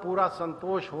ऊपर पूरा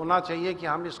संतोष होना चाहिए कि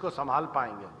हम इसको संभाल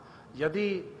पाएंगे। यदि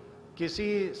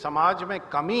किसी समाज में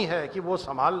कमी है कि वो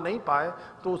संभाल नहीं पाए,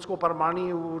 तो उसको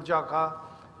परमाणु ऊर्जा का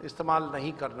इस्तेमाल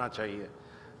नहीं करना चाहिए।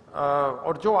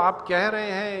 और जो आप कह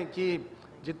रहे हैं कि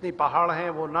जितनी पहाड़ हैं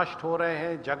वो नष्ट हो रहे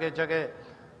हैं, जगह जगह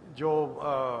जो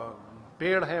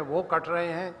पेड़ हैं वो कट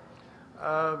रहे हैं,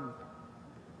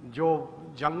 जो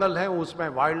जंगल है उसमें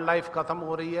वाइल्ड लाइफ खत्म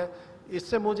हो रही है,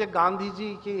 इससे मुझे गांधी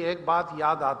जी की एक बात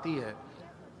याद आती है।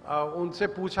 उनसे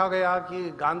पूछा गया कि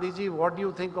Gandhi ji, what do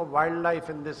you think of wild life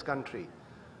in this country?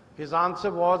 His answer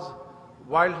was,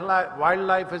 wild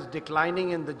life is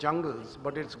declining in the jungles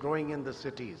but it's growing in the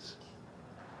cities.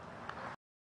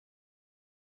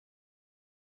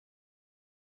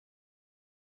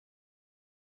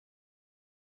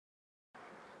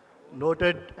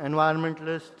 Noted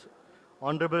environmentalist,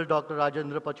 Honorable Dr.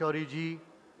 Rajendra Pachauri ji,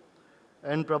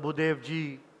 N. Prabhudev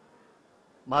ji,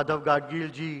 Madhav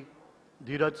Gadgil ji,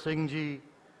 Dheeraj Singh ji,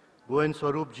 Govind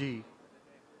Swarup ji,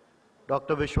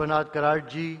 Dr. Vishwanath Karad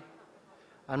ji,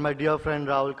 and my dear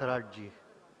friend Rahul Karad ji.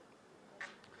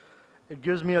 It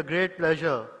gives me a great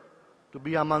pleasure to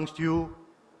be amongst you,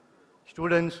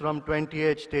 students from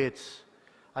 28 states.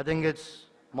 I think it's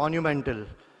monumental.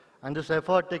 And this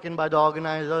effort taken by the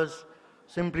organizers,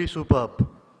 simply superb.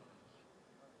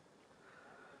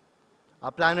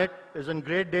 Our planet is in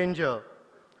great danger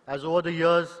as over the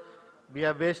years we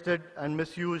have wasted and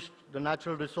misused the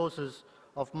natural resources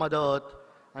of Mother Earth,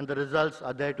 and the results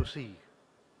are there to see.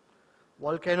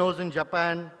 Volcanoes in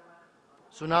Japan,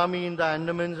 tsunami in the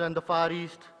Andamans and the Far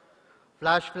East,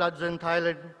 flash floods in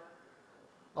Thailand,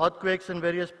 earthquakes in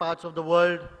various parts of the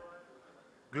world,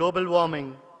 global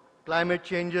warming, climate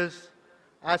changes,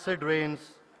 acid rains,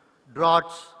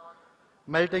 droughts,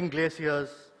 melting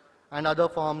glaciers, and other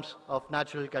forms of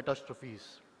natural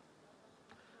catastrophes.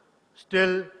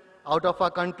 Still, out of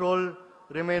our control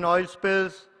remain oil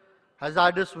spills,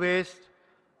 hazardous waste,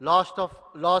 loss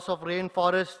of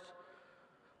rainforest,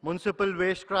 municipal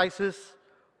waste crisis,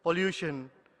 pollution,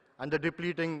 and the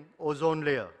depleting ozone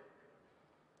layer.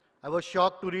 I was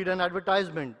shocked to read an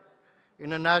advertisement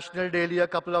in a national daily a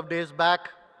couple of days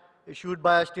back, issued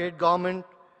by a state government,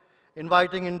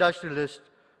 inviting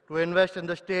industrialists to invest in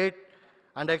the state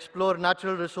and explore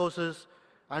natural resources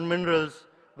and minerals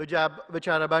which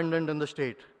are abundant in the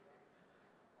state.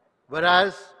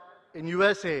 Whereas in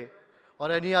USA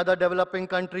or any other developing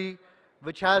country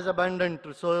which has abundant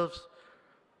resources,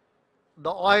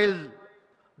 the oil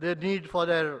they need for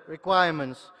their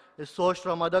requirements is sourced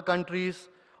from other countries,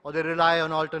 or they rely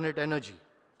on alternate energy.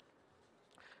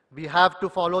 We have to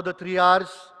follow the 3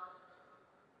 R's: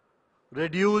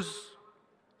 reduce,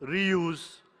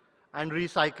 reuse, and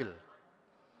recycle.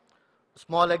 A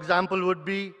small example would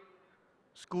be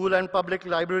school and public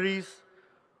libraries.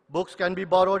 Books can be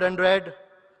borrowed and read,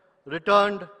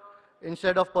 returned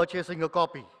instead of purchasing a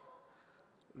copy.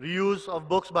 Reuse of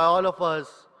books by all of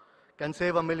us can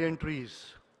save 1 million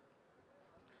trees.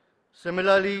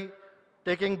 Similarly,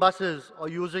 taking buses or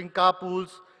using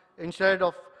carpools instead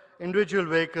of individual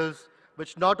vehicles,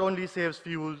 which not only saves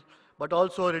fuel, but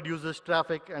also reduces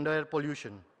traffic and air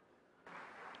pollution.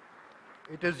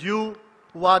 It is you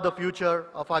who are the future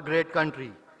of our great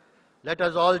country. Let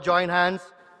us all join hands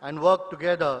and work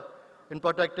together in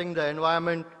protecting the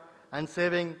environment and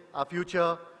saving our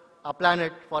future, our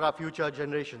planet for our future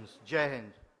generations. Jai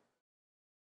Hind.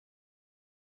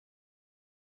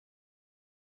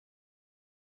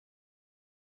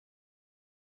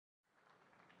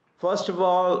 First of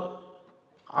all,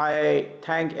 I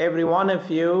thank every one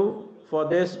of you for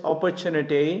this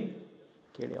opportunity.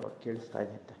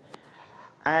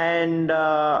 And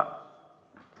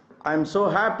I'm so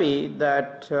happy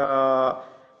that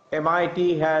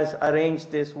MIT has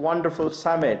arranged this wonderful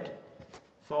summit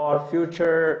for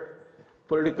future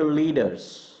political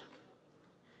leaders.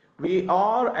 We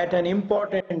are at an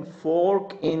important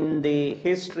fork in the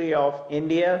history of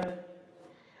India.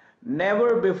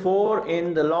 Never before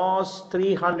in the last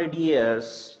 300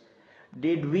 years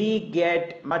did we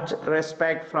get much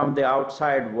respect from the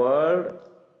outside world,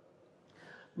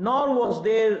 nor was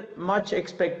there much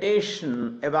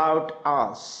expectation about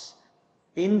us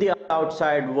in the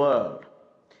outside world.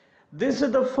 This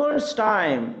is the first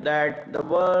time that the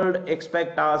world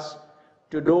expects us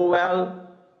to do well,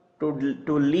 to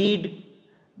lead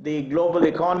the global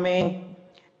economy,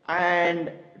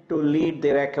 and to lead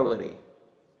the recovery.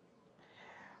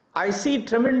 I see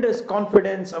tremendous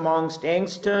confidence amongst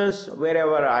youngsters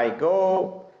wherever I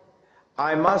go.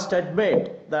 I must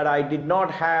admit that I did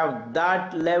not have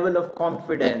that level of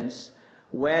confidence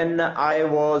when I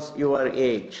was your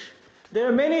age. There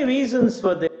are many reasons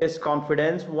for this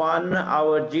confidence. One,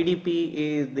 our GDP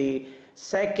is the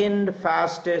second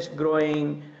fastest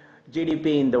growing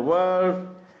GDP in the world.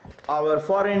 Our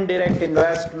foreign direct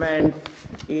investment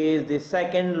is the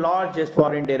second largest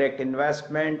foreign direct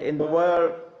investment in the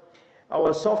world.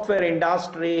 Our software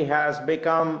industry has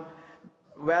become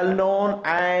well known,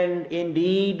 and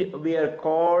indeed we are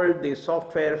called the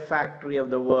software factory of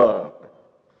the world.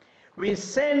 We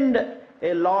send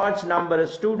a large number of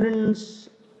students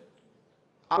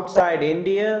outside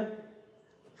India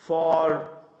for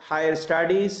higher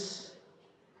studies.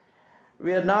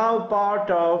 We are now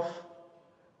part of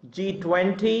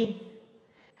G20,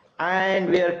 and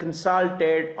we are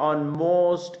consulted on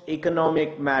most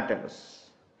economic matters.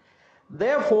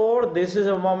 Therefore, this is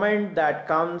a moment that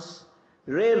comes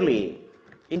rarely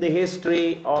in the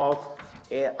history of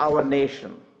our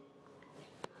nation.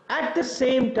 At the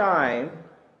same time,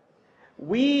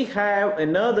 we have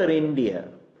another India,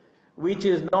 which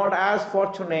is not as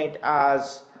fortunate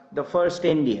as the first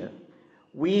India.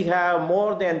 We have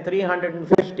more than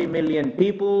 350 million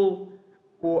people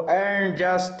who earn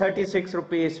just 36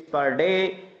 rupees per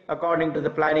day, according to the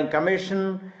Planning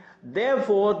Commission.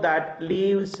 Therefore, that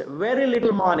leaves very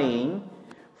little money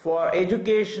for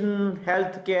education,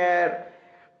 healthcare,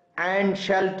 and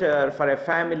shelter for a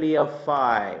family of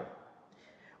 5.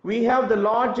 We have the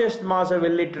largest mass of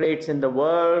illiterates in the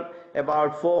world,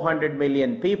 about 400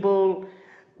 million people.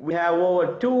 We have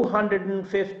over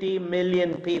 250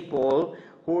 million people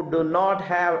who do not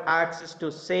have access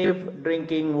to safe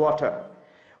drinking water.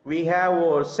 We have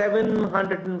over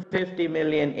 750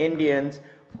 million Indians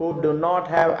who do not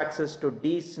have access to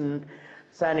decent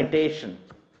sanitation.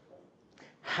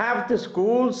 Half the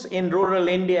schools in rural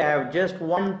India have just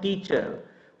one teacher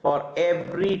for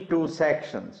every 2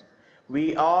 sections.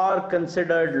 We are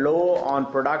considered low on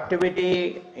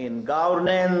productivity, in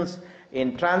governance,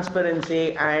 in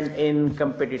transparency, and in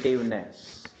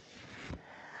competitiveness.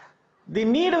 The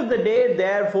need of the day,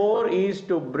 therefore, is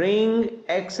to bring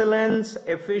excellence,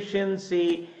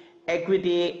 efficiency,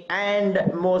 equity,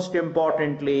 and most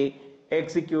importantly,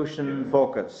 execution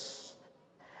focus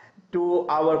to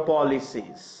our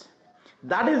policies.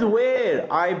 That is where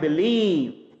I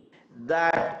believe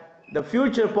that the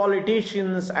future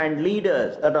politicians and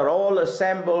leaders that are all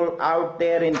assembled out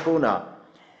there in Pune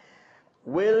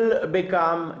will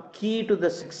become key to the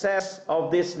success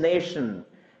of this nation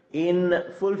in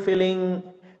fulfilling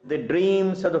the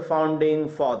dreams of the founding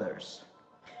fathers.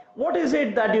 What is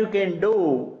it that you can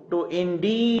do to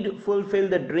indeed fulfill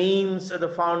the dreams of the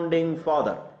founding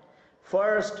father?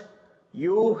 First,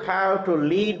 you have to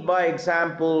lead by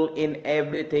example in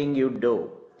everything you do.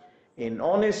 In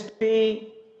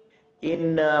honesty,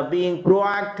 in being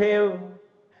proactive,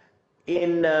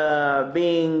 in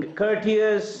being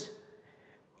courteous,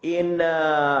 in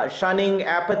shunning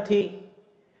apathy,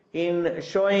 in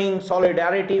showing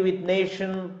solidarity with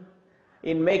nation,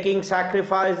 in making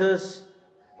sacrifices,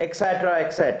 etc.,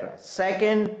 etc.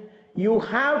 Second, you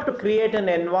have to create an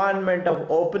environment of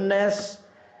openness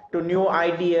to new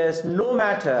ideas, no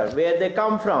matter where they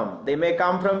come from. They may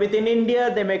come from within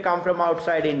India, they may come from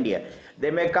outside India. They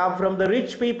may come from the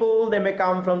rich people, they may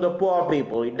come from the poor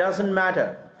people. It doesn't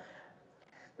matter.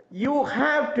 You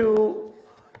have to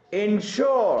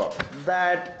ensure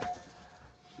that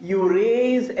you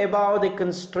raise above the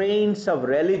constraints of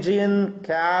religion,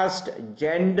 caste,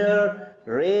 gender,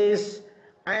 race,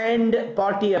 and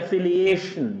party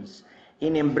affiliations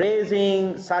in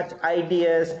embracing such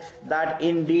ideas that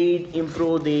indeed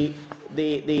improve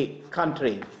the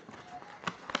country.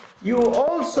 You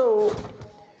also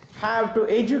have to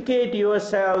educate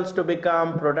yourselves to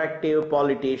become productive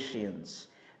politicians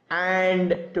and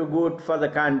to good for the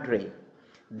country.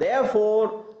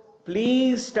 Therefore,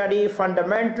 please study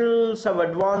fundamentals of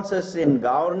advances in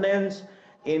governance,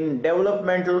 in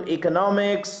developmental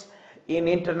economics, in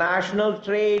international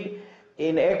trade,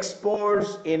 in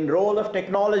exports, in role of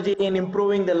technology in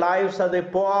improving the lives of the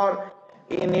poor,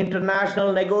 in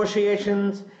international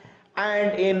negotiations,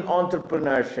 and in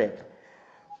entrepreneurship.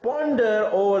 Ponder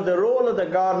over the role of the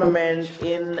government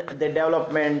in the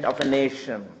development of a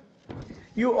nation.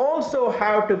 You also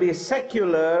have to be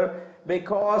secular,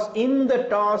 because in the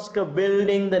task of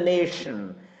building the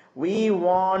nation, we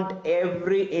want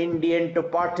every Indian to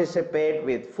participate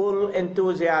with full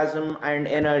enthusiasm and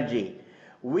energy.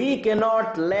 We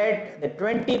cannot let the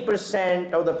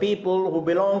 20% of the people who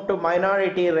belong to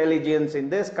minority religions in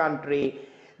this country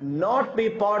not be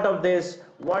part of this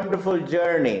wonderful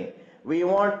journey. We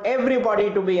want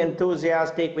everybody to be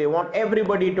enthusiastic. We want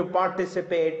everybody to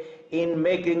participate in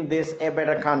making this a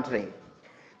better country.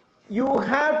 You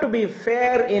have to be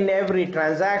fair in every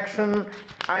transaction,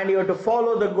 and you have to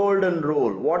follow the golden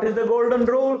rule. What is the golden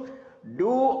rule?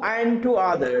 Do unto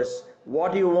others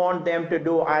what you want them to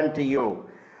do unto you.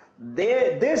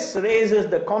 This raises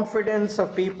the confidence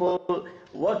of people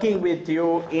working with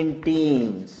you in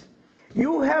teams.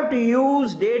 You have to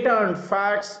use data and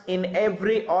facts in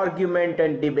every argument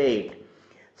and debate.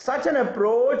 Such an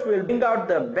approach will bring out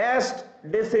the best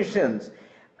decisions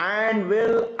and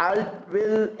will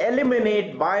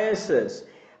eliminate biases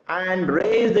and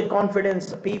raise the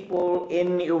confidence of people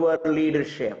in your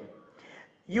leadership.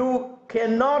 You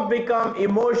cannot become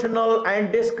emotional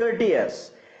and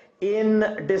discourteous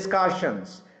in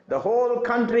discussions. The whole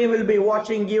country will be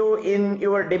watching you in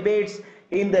your debates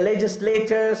in the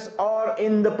legislatures or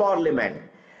in the parliament.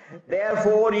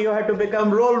 Therefore, you have to become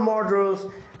role models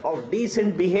of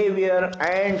decent behavior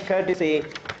and courtesy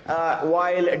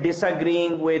while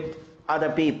disagreeing with other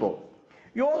people.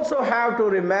 You also have to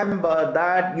remember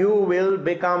that you will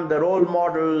become the role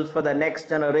models for the next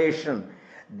generation.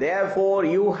 Therefore,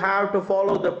 you have to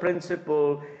follow the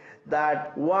principle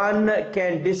that one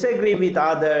can disagree with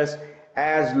others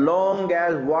as long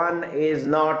as one is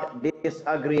not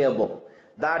disagreeable.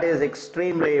 That is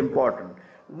extremely important.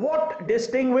 What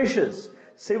distinguishes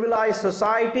civilized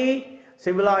society,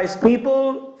 civilized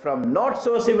people from not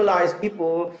so civilized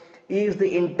people is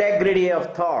the integrity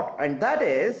of thought. And that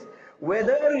is,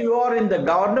 whether you are in the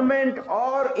government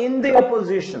or in the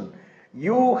opposition,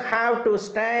 you have to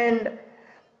stand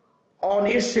on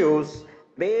issues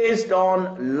based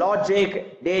on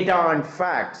logic, data and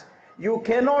facts. You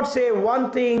cannot say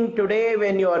one thing today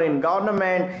when you are in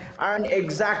government and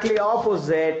exactly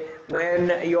opposite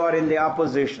when you are in the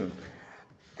opposition.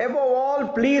 Above all,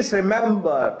 please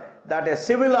remember that a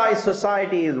civilized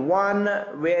society is one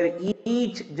where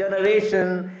each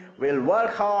generation will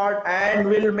work hard and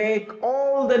will make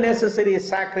all the necessary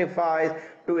sacrifice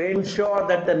to ensure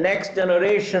that the next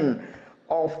generation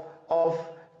of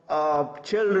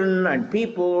children and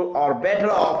people are better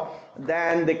off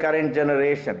than the current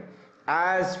generation.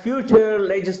 As future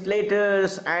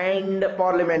legislators and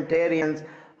parliamentarians,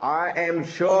 I am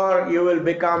sure you will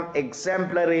become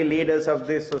exemplary leaders of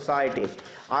this society.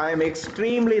 I am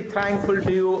extremely thankful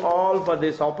to you all for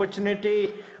this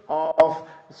opportunity of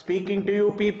speaking to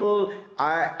you people.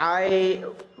 I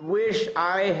wish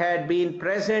I had been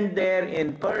present there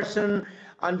in person.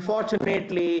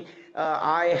 Unfortunately,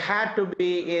 I had to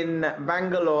be in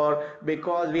Bangalore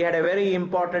because we had a very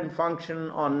important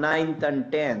function on 9th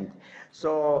and 10th.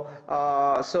 So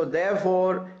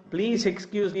therefore, please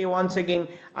excuse me once again,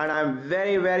 and I'm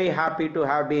very, very happy to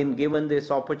have been given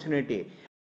this opportunity.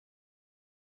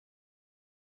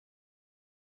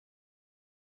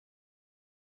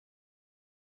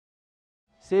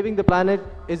 Saving the planet,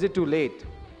 is it too late?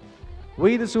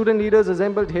 We, the student leaders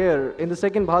assembled here in the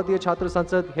 2nd Bharatiya Chhatra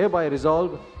Sansad, hereby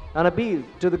resolve and appeal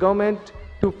to the government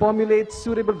to formulate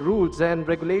suitable rules and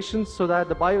regulations so that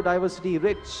the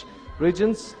biodiversity-rich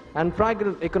regions and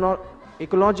fragile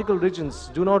ecological regions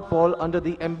do not fall under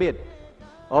the ambit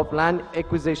of land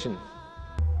acquisition.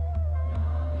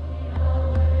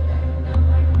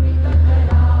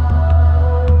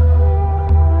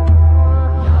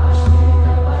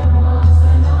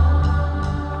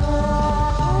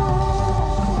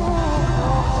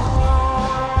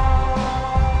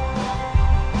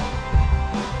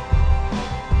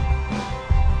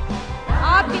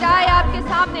 आपकी राय आपके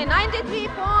सामने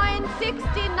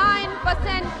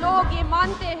 93.69% लोग ये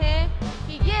मानते हैं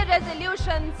कि ये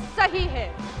resolution सही है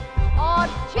और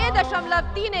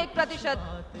 6.31%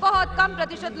 बहुत कम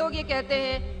प्रतिशत लोग ये कहते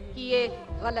हैं कि ये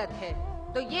गलत है।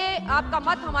 तो ये आपका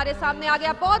मत हमारे सामने आ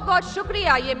गया। बहुत बहुत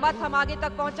शुक्रिया। ये मत हम आगे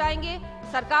तक पहुंचाएंगे,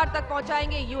 सरकार तक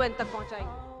पहुंचाएंगे, यूएन तक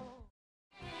पहुंचाएंगे।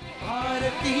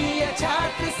 भारतीय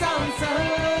छात्र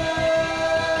संसद।